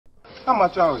How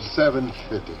much are it?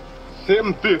 $7.50.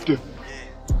 $7.50.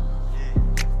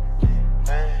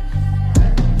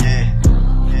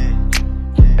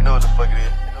 You know what the fuck it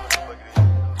is.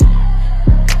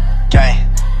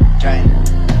 Gang.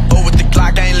 Over the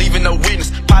clock, I ain't leaving no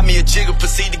witness. Pop me a jigger,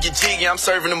 proceed to get jiggy. I'm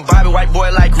serving them Bobby white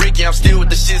boy like Ricky. I'm still with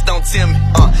the shits, don't tell me.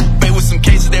 Pay with some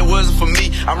cases that wasn't for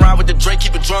me. I'm riding with the Drake,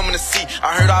 keep a drum in the seat.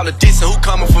 I heard all the dissing, who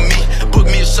coming for me? Book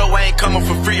me a show, I ain't coming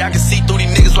for free. I can see through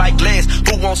these niggas like glass.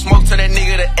 Who won't smoke, turn that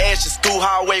nigga to ashes. School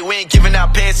hallway, we ain't giving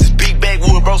out passes. Big bag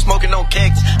wood, bro, smoking on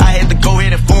cactus. I had to go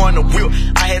ahead and foreign the whip.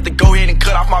 I had to go ahead and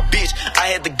cut off my bitch.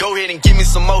 I had to go ahead and give me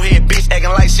some more head, bitch.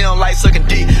 Acting like she don't like sucking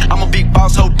dick. I'm a big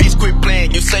boss, hoe bitch, quit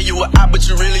playing. You say you a op, but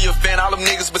you really a fan. All them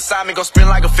niggas beside me gon' spin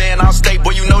like a fan. I'll stay,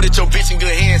 boy, you know that your bitch in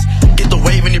good hands. Get the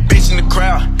waving it, bitch, in the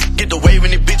crowd. Get the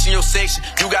waving it, bitch, in your section.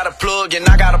 You got a plug and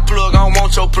I got a plug. I don't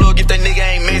want your plug if that nigga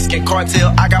ain't Mexican.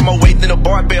 Cartel, I got more weight than a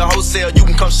barbell wholesale. You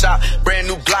can come shop, brand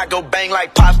new Glock, go bang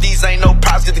like pops. These ain't no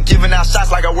props, get to giving out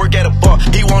shots like I work at a bar.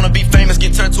 He wanna be famous,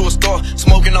 get turned to a star.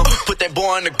 Smoking on, put that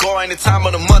boy in the car. Any time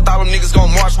of the month, all them niggas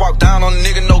gon' march, walk down on the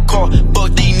nigga, no car.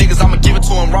 Fuck these niggas, I'ma give it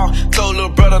to him raw. Told little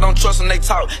brother, don't trust them, they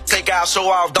talk. Take out, show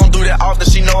off, don't do that often.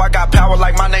 She know I got power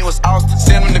like my name was Austin.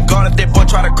 Send him to guard if that boy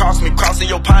try to cross me. Crossing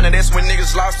your partner, that's when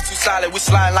niggas lost it. Too solid, we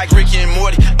sliding like Ricky and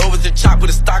Morty. Over the chop with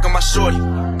a stock on my shorty.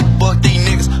 Fuck these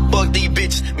niggas, fuck these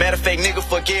bitches. Matter of fact, nigga,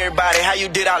 fuck everybody. How you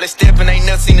did all that stepping, ain't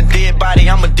never seen a dead body.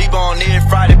 I'm a diva on every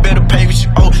Friday, better pay what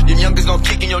you owe. Them youngers gon'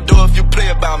 kick in your door if you play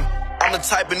about me. I'm the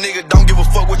type of nigga, don't give a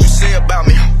fuck what you say about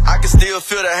me. I can still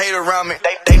feel the hate around me.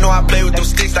 They know I play with them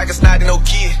sticks like a snotty no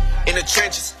kid. In the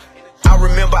trenches, I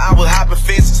remember I was hopping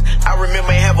fences. I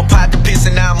remember ain't have a pot to piss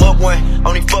and now I'm up one.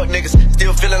 Only fuck niggas,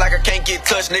 still feeling like I can't get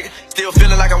touched, nigga. Still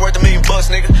feeling like I'm worth $1 million,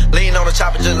 nigga. Lean on the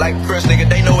chopper just like a crush, nigga.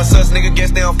 They know it's us, nigga.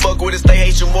 Guess they don't fuck with us. They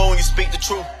hate you more when you speak the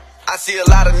truth. I see a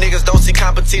lot of niggas don't see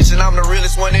competition. I'm the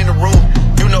realest one in the room.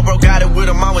 You know, bro, got it with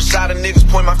him. I was shot of niggas,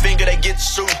 point my finger, they get the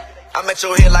shoot. I'm at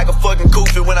your head like a fucking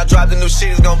goofy. When I drop the new shit,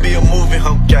 it's gonna be a movie,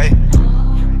 okay?